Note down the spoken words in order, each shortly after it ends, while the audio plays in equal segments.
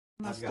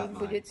У нас тут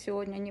будет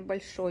сегодня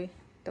небольшой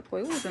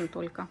такой ужин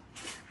только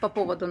по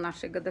поводу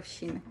нашей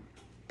годовщины.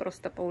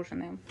 Просто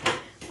поужинаем.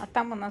 А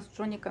там у нас с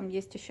Джоником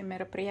есть еще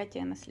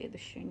мероприятие на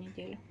следующую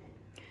неделю.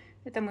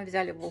 Это мы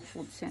взяли в Whole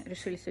Foods.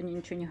 Решили сегодня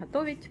ничего не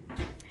готовить.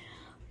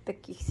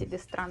 Таких себе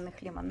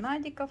странных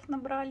лимонадиков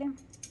набрали.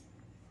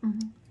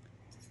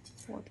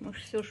 Вот, мы же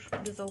все же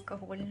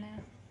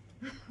безалкогольное.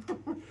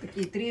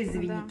 Такие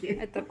трезвенники.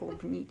 Да, это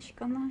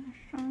клубничка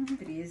наша.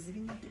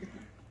 Трезвенники.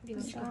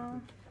 Да.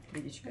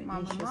 Водичка.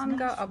 Мама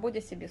манго, а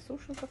Бодя себе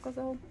суши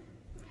заказал.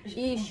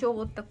 И еще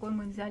вот такой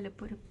мы взяли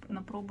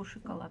на пробу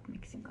шоколад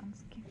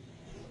мексиканский.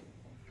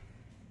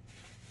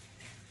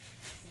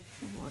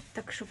 Вот,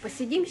 так что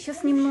посидим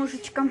сейчас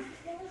немножечко.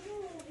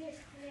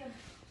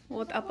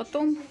 Вот, а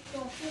потом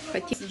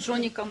хотим с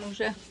Джоником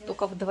уже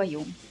только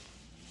вдвоем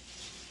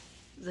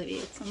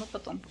завеяться, но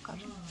потом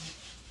покажем.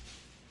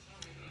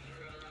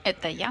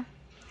 Это я,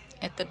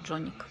 это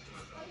Джоник.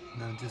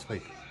 No, just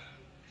wait.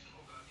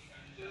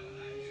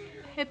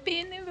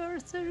 Happy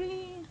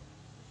anniversary!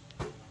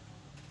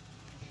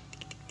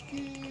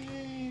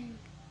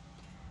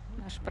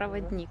 Наш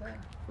проводник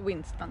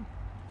Уинстон.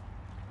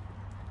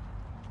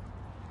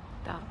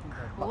 Так,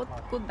 вот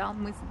куда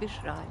мы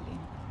сбежали.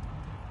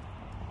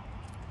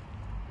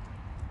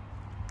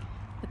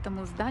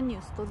 Этому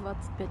зданию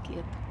 125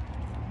 лет.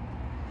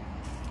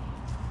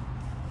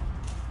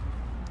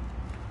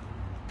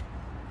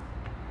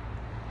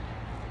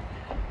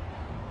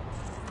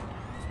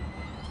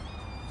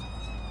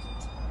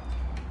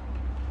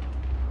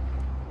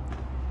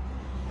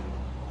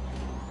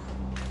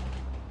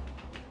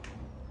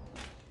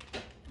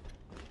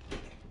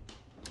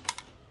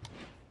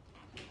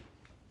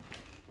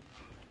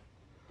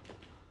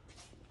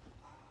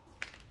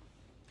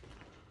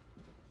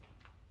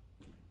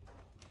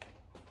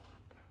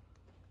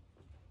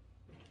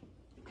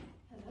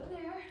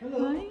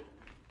 Hello. Hi.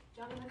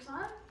 Johnny next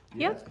on?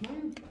 Yep.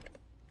 ma'am.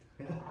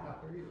 How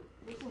are you?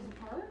 This is the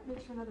parlor.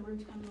 Makes for another room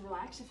to come and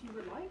relax if you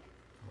would like.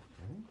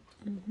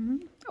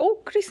 Oh,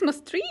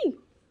 Christmas tree!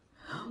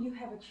 You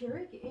have a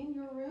Keurig in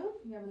your room.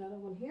 You have another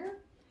one here.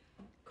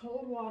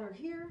 Cold water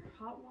here,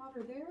 hot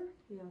water there.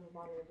 You have a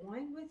bottle of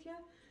wine with you.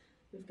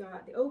 We've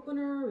got the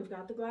opener. We've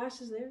got the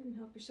glasses there. You can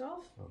help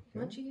yourself. Okay.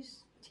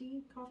 Munchies,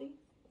 tea, coffee.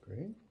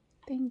 Great.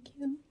 Thank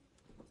you.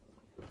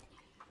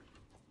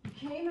 You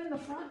came in the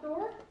front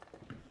door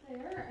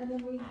there, and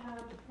then we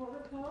have the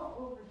portico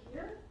over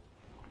here.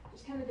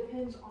 Just kind of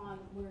depends on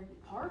where you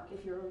park.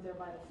 If you're over there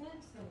by the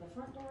fence, then the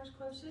front door is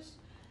closest.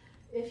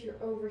 If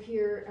you're over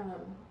here,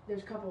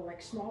 there's a couple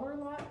like smaller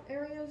lot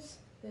areas,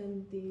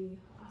 then the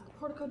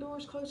portico door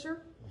is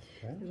closer.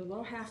 Okay. There's a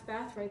little half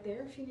bath right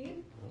there if you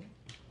need.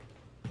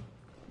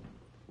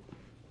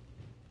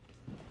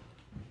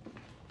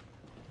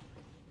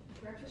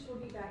 Breakfast will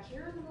be back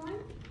here in the morning.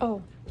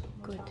 Oh, We'll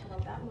good. talk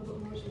about that a little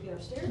bit more as we get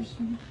upstairs.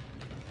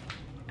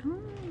 Oh.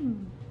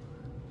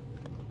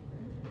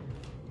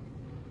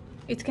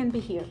 It can be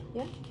here,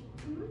 yeah?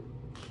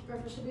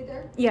 Breakfast will be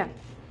there. Yeah.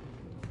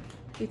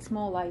 It's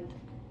more light.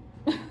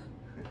 Do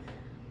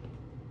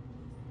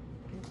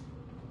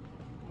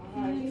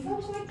you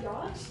folks like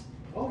dogs?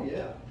 Oh,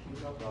 yeah.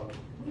 No problem.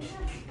 We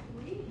have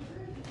 3 here. If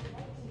you'd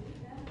like to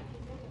meet them, I can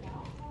take them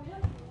out for you.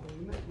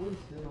 We met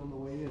Winston on the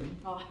way in.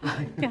 Oh.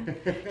 Yeah.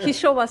 He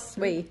showed us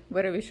way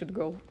where we should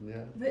go.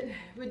 Yeah. But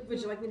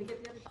would you like me to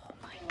get the other? Oh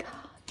my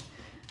god.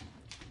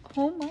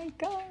 Oh my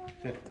god.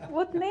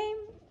 What name?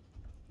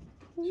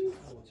 Oh,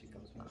 she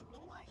comes back.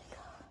 Oh my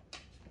god.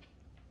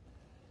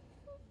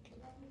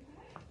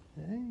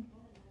 Hey.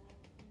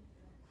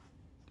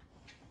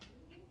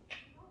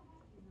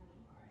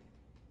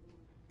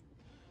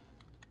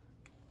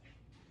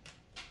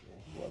 Yeah,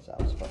 he was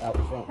out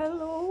front.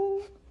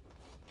 Hello.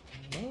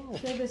 Oh,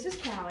 So this is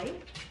Callie,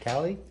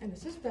 Callie. and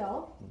this is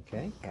Belle.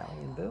 Okay,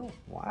 Callie and Bill.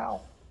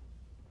 Wow.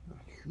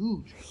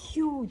 Huge.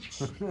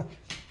 Huge.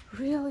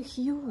 Really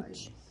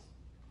huge.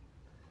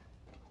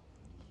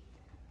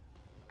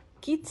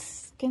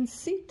 Kids can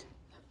sit.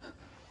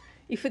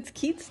 If it's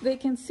kids, they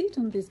can sit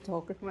on this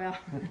dog. Well,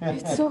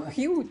 It's so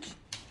huge.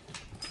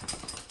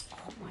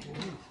 Oh my god.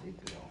 Hey,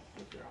 Bill.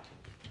 Good girl.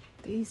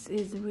 This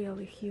is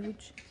really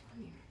huge.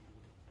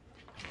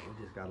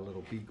 We just got a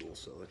little beagle,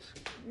 so it's.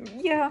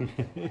 Yeah.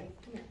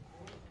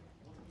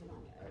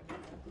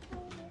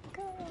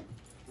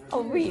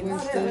 Oh,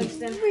 Winston.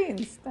 Winston. How you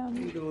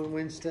Winston. doing,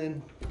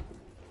 Winston?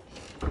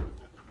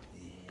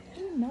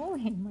 You know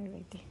him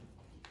already.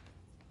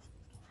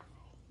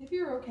 if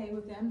you're okay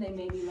with them, they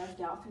may be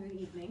left out through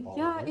the evening. Oh,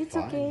 Yeah, that's it's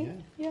fine, okay.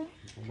 yeah. Yeah.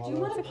 Do you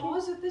want to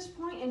pause at this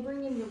point and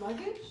bring in your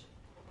luggage?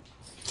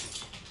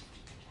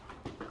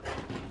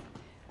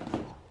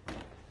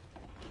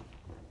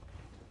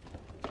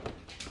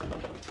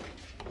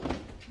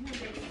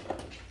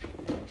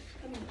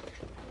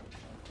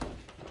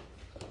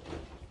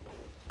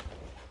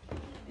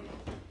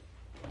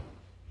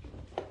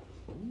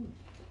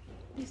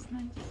 It's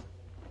nice.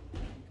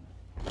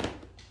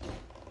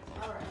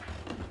 All right.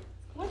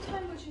 What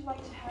time would you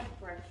like to have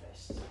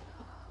breakfast?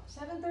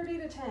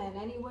 7:30 to 10,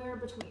 anywhere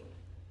between.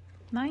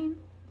 9.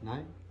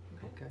 9?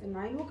 Okay. Okay. The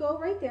 9 will go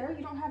right there.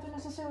 You don't have to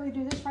necessarily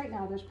do this right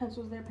now. There's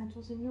pencils there,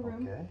 pencils in your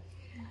room. Okay.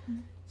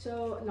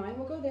 So 9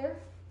 will go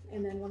there,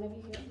 and then one of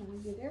you here, one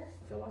of you there.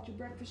 Fill out your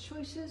breakfast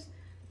choices.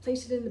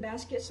 Place it in the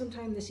basket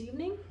sometime this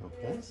evening.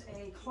 Okay. There's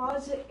a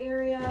closet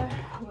area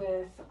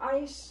with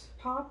ice,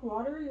 pop,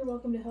 water. You're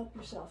welcome to help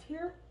yourself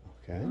here.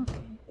 Okay.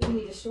 If you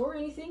need to store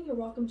anything, you're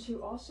welcome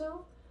to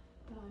also.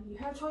 You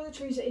have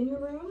toiletries in your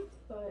room,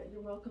 but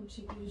you're welcome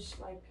to use,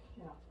 like,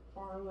 you know,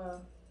 borrow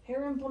a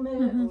hair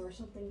implement or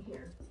something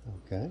here.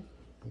 Okay.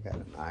 We got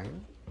an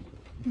iron.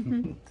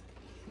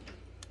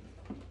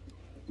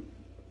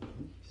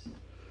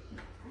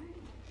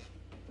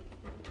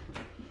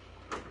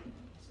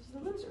 This is the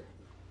Windsor.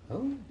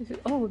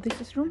 Oh. This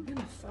is room. I'm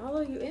gonna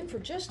follow you in for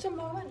just a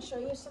moment and show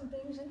you some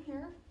things in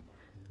here.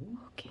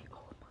 Okay.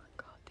 Oh my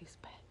God, this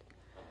bed.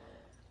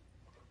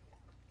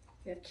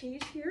 You have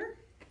keys here.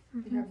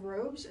 You have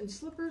robes and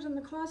slippers in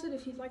the closet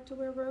if you'd like to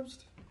wear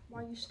robes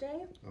while you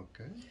stay.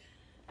 Okay.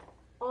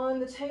 On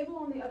the table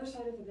on the other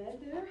side of the bed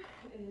there,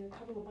 a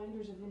couple of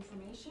binders of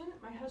information.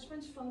 My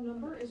husband's phone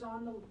number is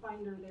on the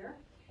binder there.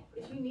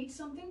 If you need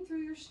something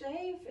through your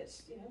stay, if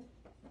it's, you know,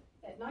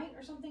 at night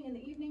or something in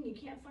the evening, you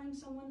can't find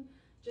someone,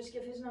 just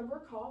give his number a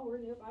call. We're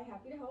nearby,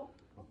 happy to help.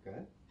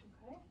 Okay.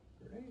 Okay.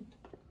 Great.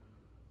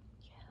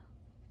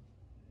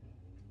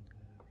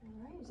 All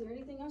right. Is there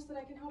anything else that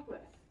I can help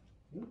with?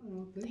 No, I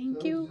don't think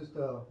Thank so. you. It's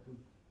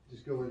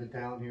just go into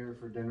town here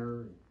for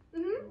dinner.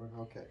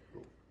 Okay.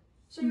 Cool.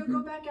 So you'll go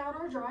back out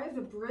our drive.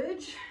 The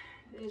bridge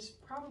is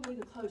probably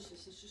the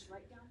closest. It's just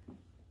right down.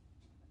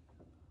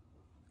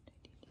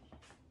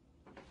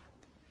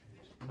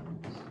 I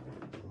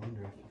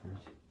wonder if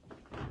there's.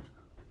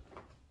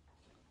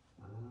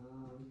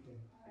 Okay.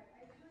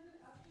 I turned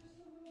it up just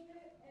a little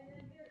bit, and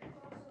then there is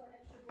also an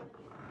extra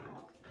blanket.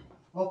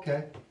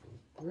 Okay.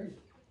 Great.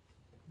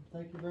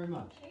 Thank you very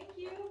much. Thank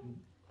you.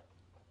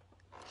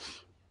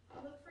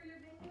 I'll look for your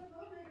video a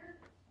little later.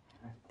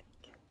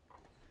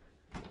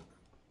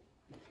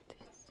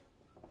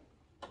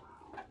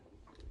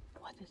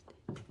 What is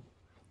this?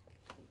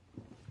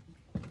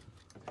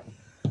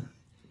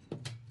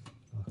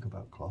 Talk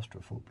about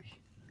claustrophobia.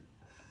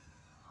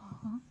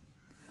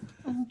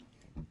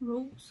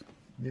 Rose.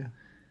 Yeah,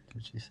 that's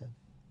what she said.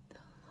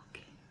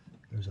 Okay.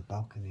 There's a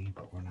balcony,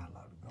 but we're not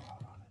allowed to go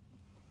out on it.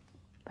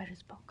 Where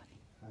is balcony?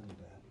 Kind of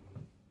bad.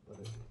 But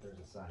there's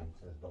a sign that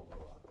says don't go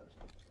out there.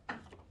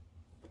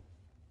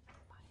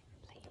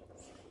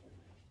 Please.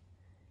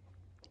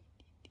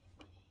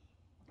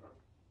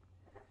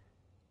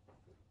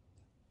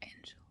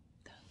 Angel,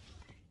 да.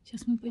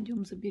 Сейчас мы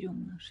пойдем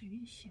заберем наши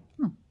вещи.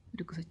 Ну,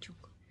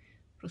 рюкзачок.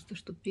 Просто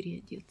чтобы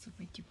переодеться,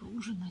 пойти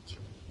поужинать.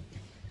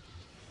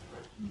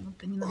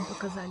 Вот они нам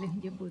показали,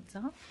 где будет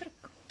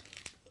завтрак.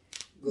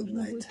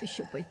 Нужно будет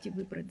еще пойти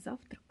выбрать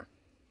завтрак.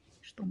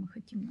 Что мы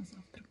хотим на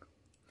завтрак.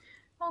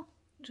 О,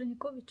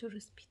 Джаникович уже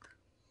спит.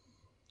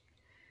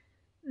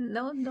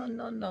 No.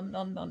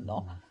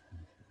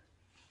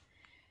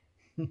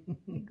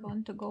 We're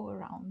going to go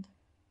around.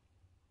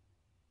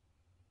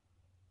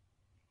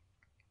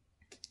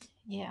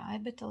 Yeah, I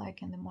better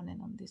like in the morning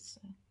on this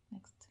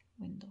next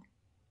window.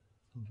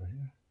 Over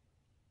here?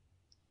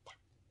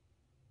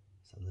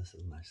 So this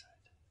is my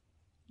side.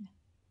 Yeah.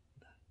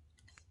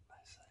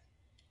 My side.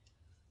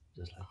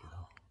 Just like it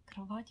all.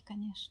 Кровать,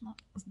 конечно,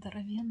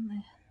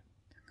 здоровенная.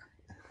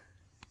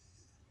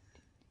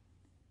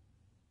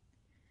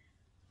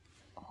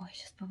 Ой,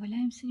 сейчас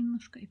поваляемся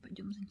немножко и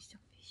пойдем занесем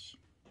вещи.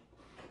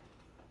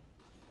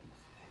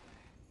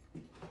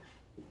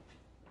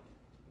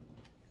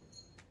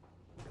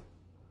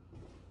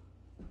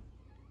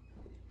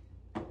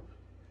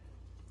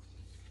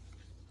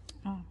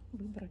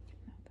 Выбрать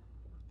надо.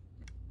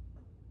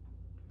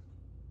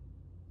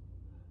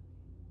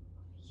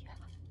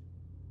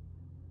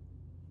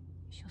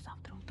 Еще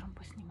завтра утром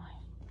поснимаю.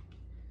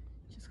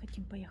 Сейчас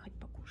хотим поехать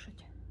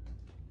покушать.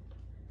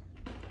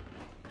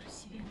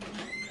 Красивее.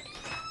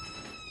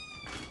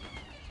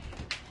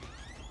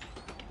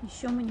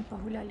 Еще мы не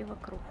погуляли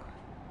вокруг.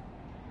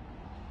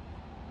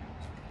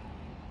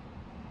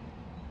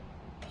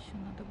 Еще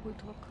надо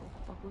будет вокруг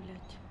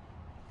погулять.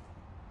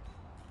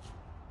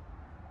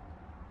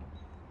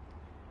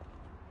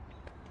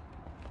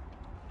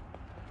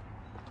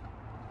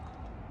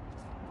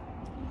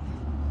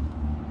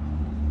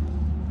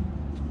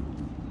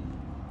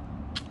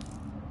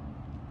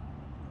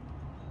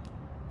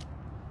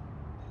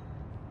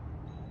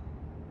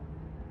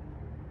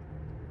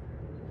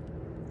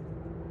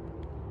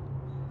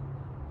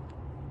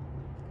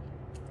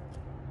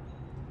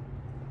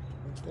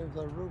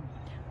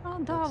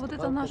 Да, вот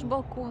это наш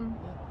балкон,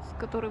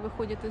 который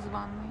выходит из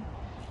ванной.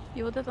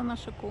 И вот это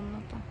наша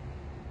комната.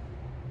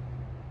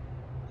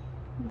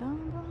 Да.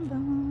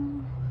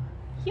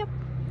 Yep,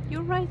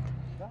 you're right.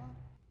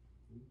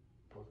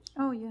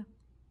 Oh, yeah.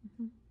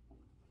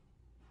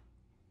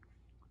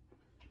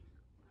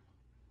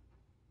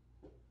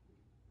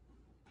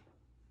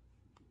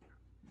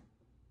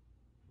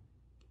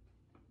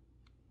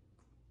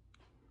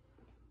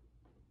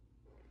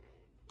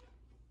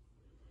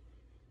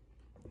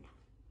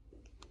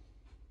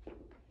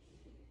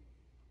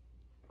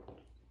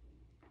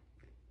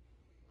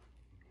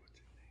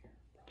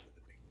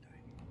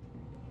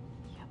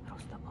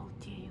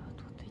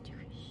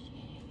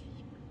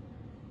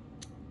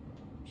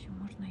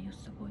 можно ее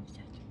с собой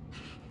взять.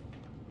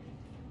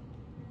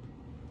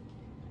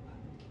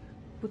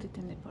 Put it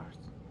in the purse.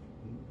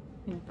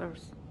 In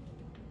purse.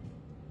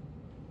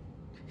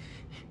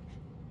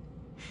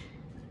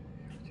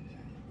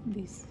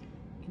 This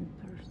in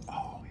purse.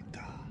 О,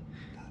 да.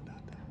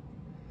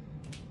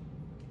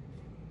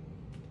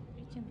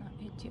 Видите, на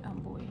эти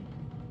обои.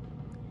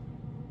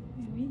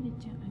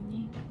 Видите,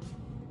 они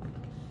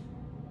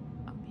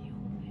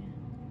объемные.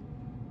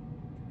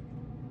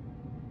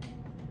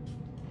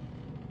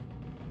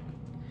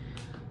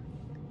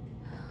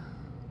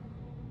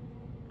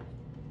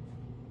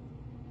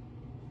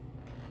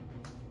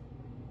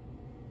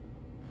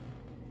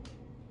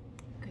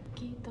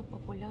 Какие-то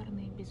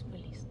популярные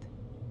бейсболисты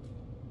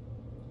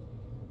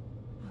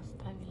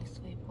оставили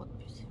свои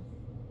подписи.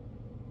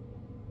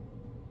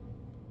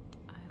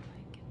 I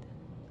like it.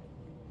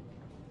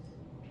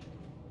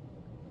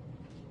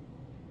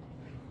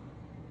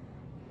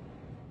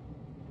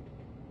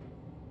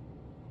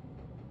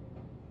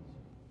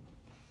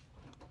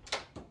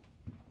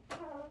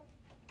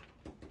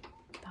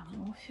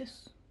 Там офис.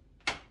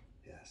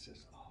 Yes,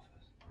 this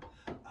office.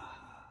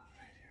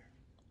 Right here.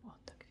 Вот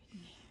так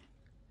виднее.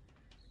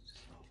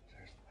 This office.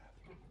 There's the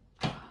bathroom.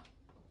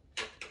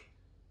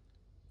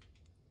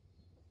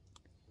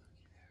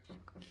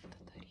 Какие-то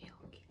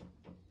тарелки.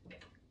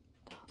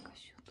 Так, а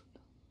что тут?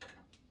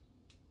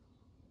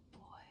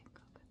 Ой,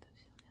 как это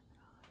все мне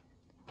нравится.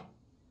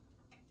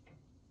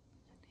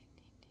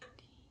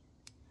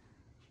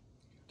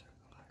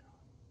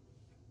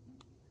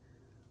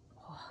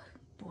 Ой,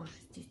 боже,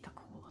 здесь так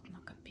холодно,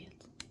 капец.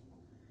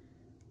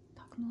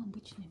 Так, ну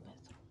обычный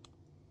bedroom.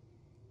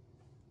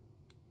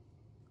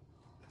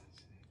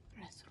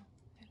 Restroom,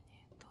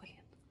 вернее,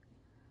 туалет.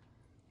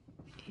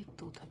 И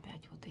тут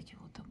опять вот эти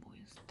вот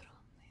обои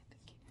странные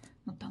такие.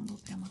 Но там был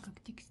прямо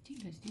как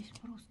текстиль, а здесь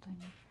просто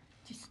они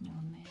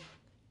тесненные.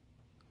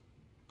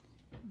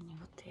 Мне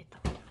вот это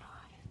вот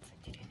нравится,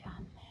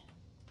 деревянные.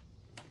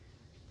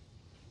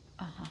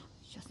 Ага,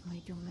 сейчас мы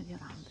идем на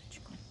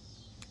верандочку.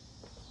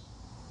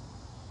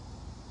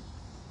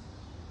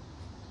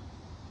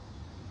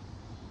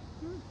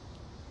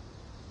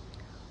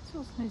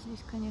 Сосны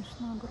здесь,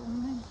 конечно,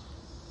 огромные.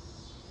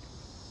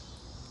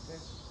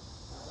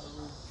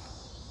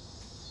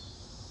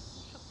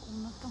 Наша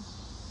комната.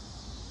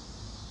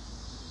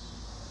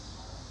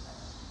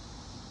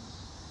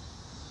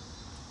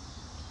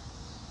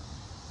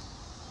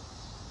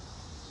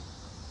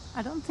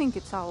 I don't think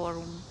it's our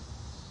room.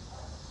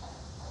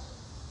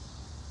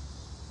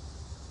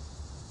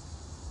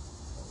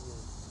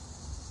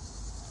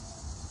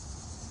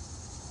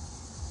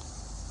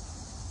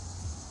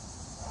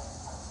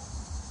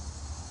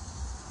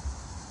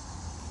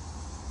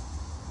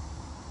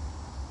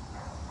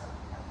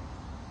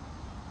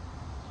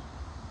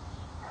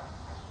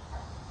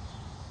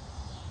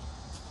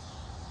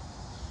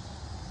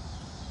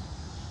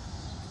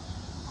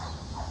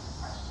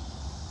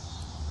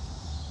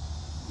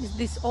 Is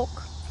this oak?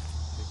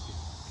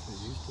 There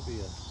used to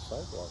be a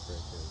sidewalk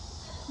right there.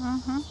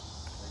 Ага.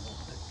 They don't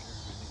take care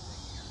of anything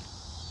here.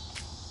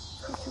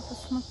 Хочу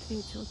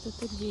посмотреть вот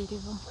это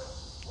дерево.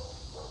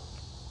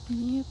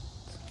 Нет.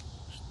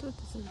 Что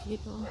это за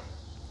дерево?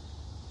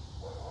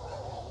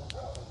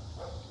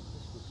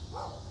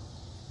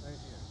 Right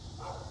here.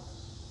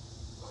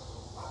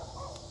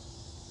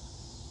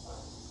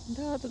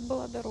 Да, тут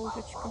была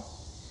дорожечка.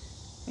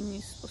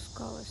 Вниз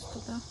спускалась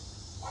туда.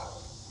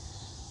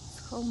 С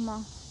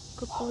холма.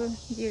 Какое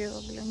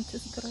дерево, гляньте,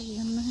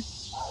 здоровенное.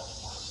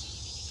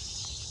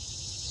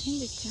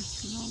 Видите?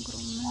 Оно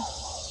огромное.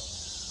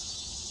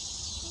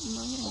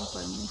 Но я не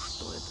пойму,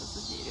 что это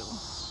за дерево.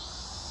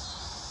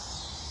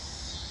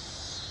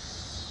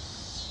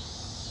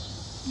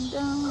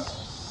 Да.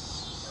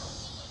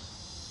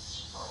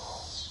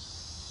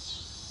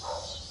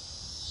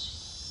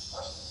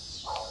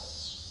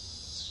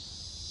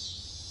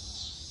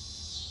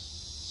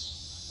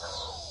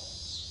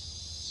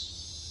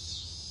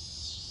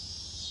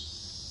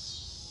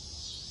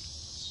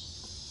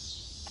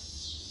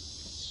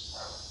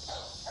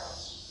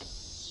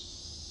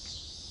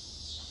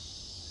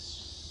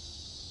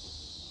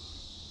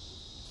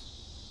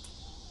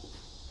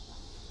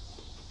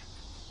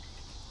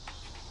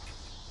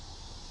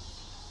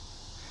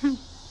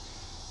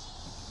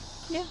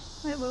 Yeah,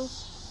 I will.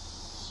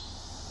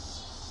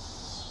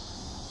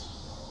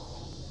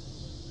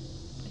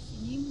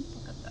 Посидим,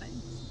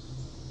 покатаемся.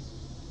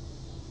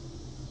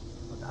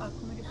 Вот так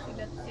мы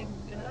решили от всех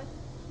сбежать.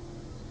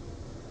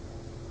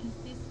 И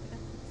здесь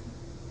спрятаться.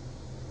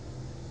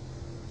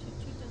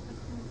 Чуть-чуть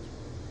отдохнуть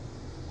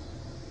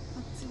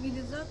от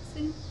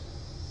цивилизации.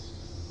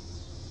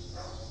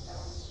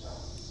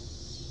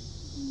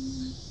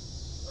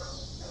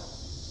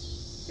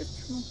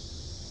 Терпну.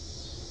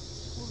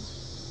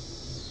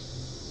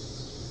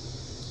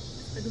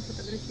 Пойду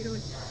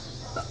фотографировать.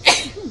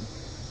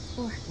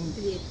 Ой,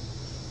 дверь.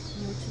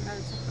 Мне очень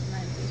нравится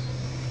входная дверь.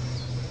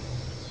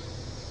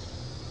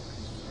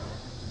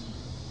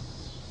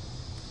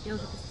 Я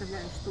уже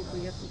представляю, что бы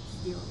я тут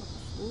сделала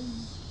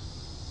по-своему.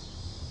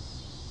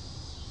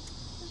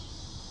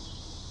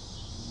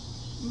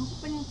 Не могу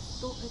понять,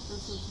 что это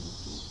за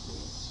звуки.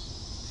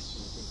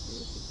 Что это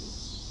звуки?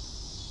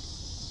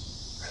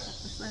 Так,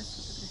 пошла я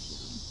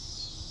сфотографирую.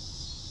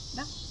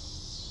 Да?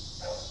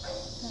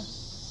 Да.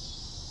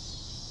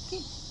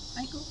 Окей,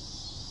 I go.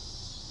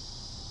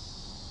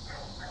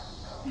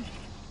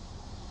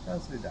 До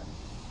свидания.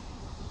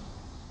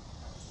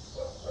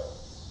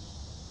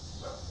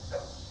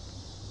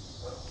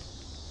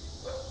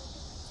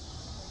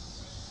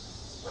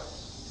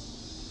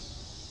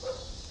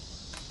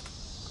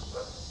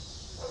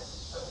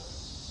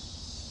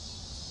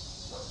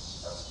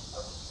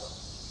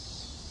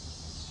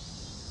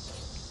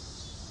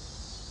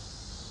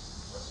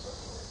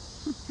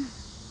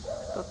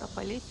 Кто-то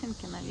по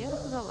лесенке наверх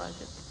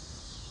залазит.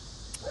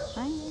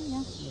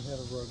 Ай-яй-яй. We had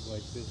a rug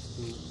like this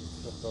too,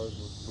 except ours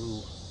was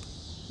blue.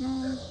 Ну,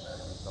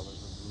 Different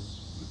colors of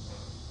blue.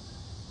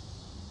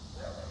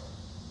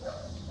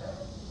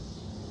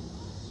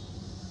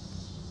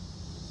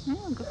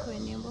 какое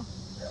небо.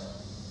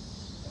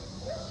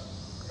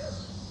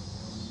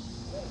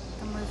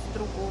 Это мы с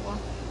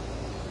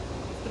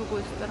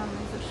другой стороны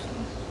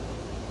зашли.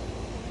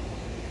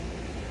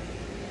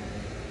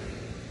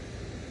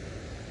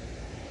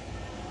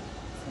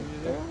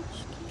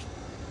 Цветочки.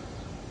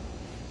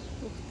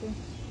 Ух ты.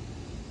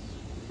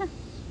 Ха.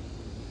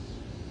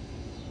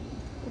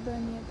 Куда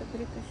они это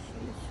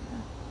притащили сюда?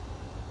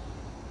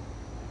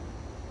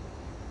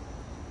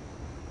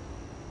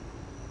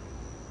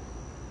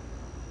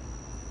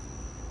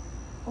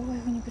 Ой,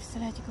 вы не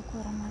представляете,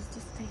 какой аромат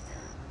здесь стоит.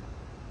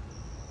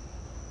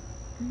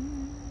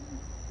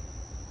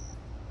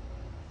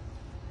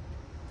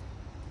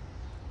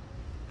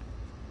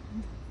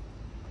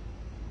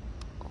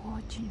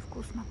 Очень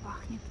вкусно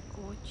пахнет,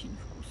 очень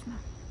вкусно.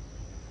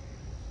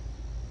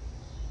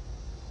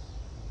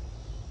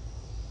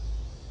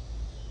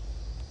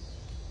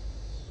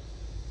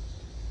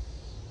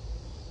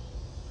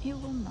 И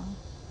луна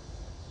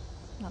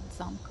над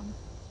замком.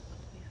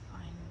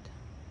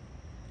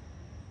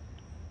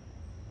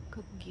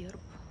 Как герб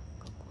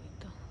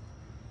какой-то.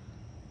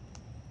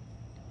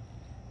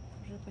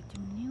 Уже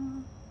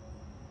потемнело.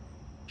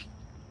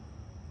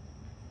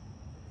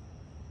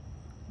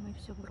 Мы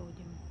все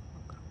бродим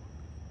вокруг.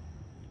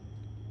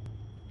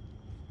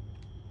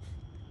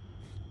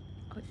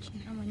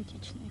 Очень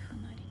романтичные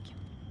фонарики.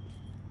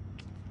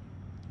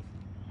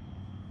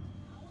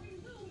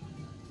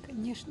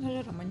 Конечно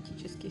же,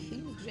 романтический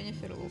фильм с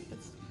Дженнифер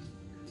Лопес.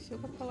 Все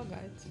как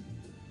полагается.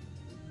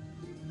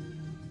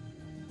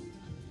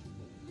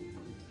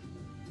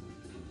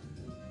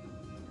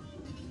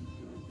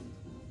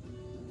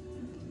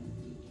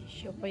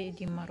 Еще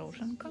поедим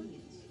мороженка.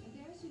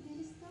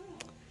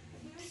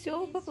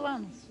 Все по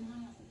плану.